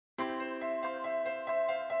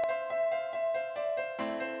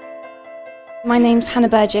My name's Hannah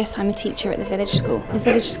Burgess, I'm a teacher at the Village School. The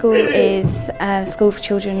Village School is a school for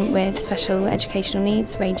children with special educational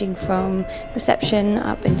needs ranging from reception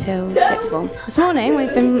up until sixth form. This morning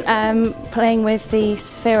we've been playing with the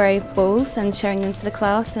Sphero balls and showing them to the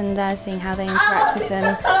class and seeing how they interact with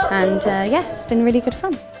them, and yeah, it's been really good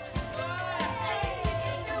fun.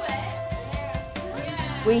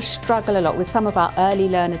 We struggle a lot with some of our early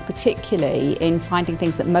learners, particularly in finding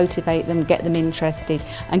things that motivate them, get them interested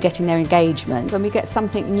and getting their engagement. When we get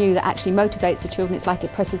something new that actually motivates the children, it's like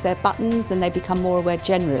it presses their buttons and they become more aware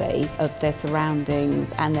generally of their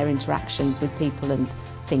surroundings and their interactions with people and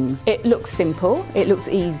things. It looks simple, it looks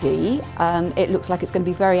easy, it looks like it's going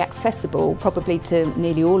to be very accessible probably to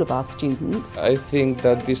nearly all of our students. I think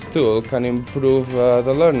that this tool can improve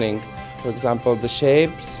the learning. For example, the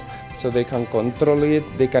shapes, so they can control it,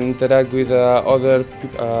 they can interact with other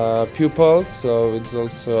pupils, so it's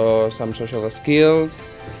also some social skills,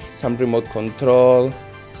 some remote control,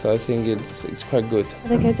 so I think it's quite good.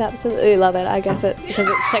 The kids absolutely love it. I guess it's because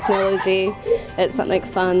it's technology, it's something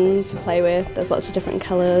fun to play with, there's lots of different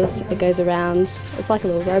colours, it goes around, it's like a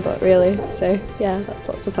little robot really, so yeah, that's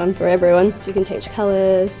lots of fun for everyone. You can teach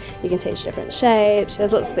colours, you can teach different shapes,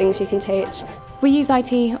 there's lots of things you can teach. We use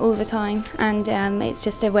IT all the time, and it's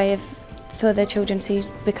just a way for the children to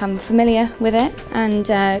become familiar with it and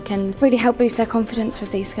can really help boost their confidence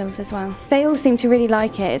with these skills as well. They all seem to really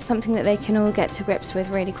like it. It's something that they can all get to grips with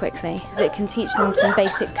really quickly. It can teach them some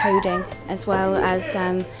basic coding as well as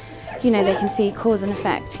you know, they can see cause and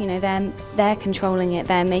effect. You know, they're controlling it,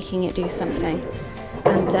 they're making it do something,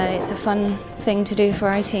 and it's a fun thing to do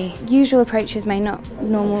for IT. Usual approaches may not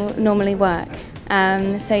normally work.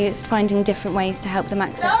 So it's finding different ways to help them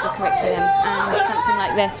access the curriculum, and something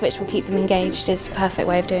like this, which will keep them engaged, is the perfect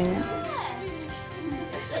way of doing it.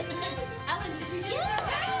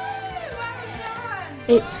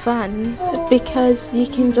 It's fun because you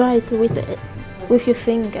can write with it with your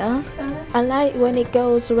finger. I like when it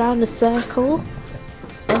goes around a circle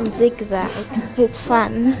and zigzag. It's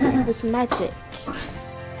fun. It's magic.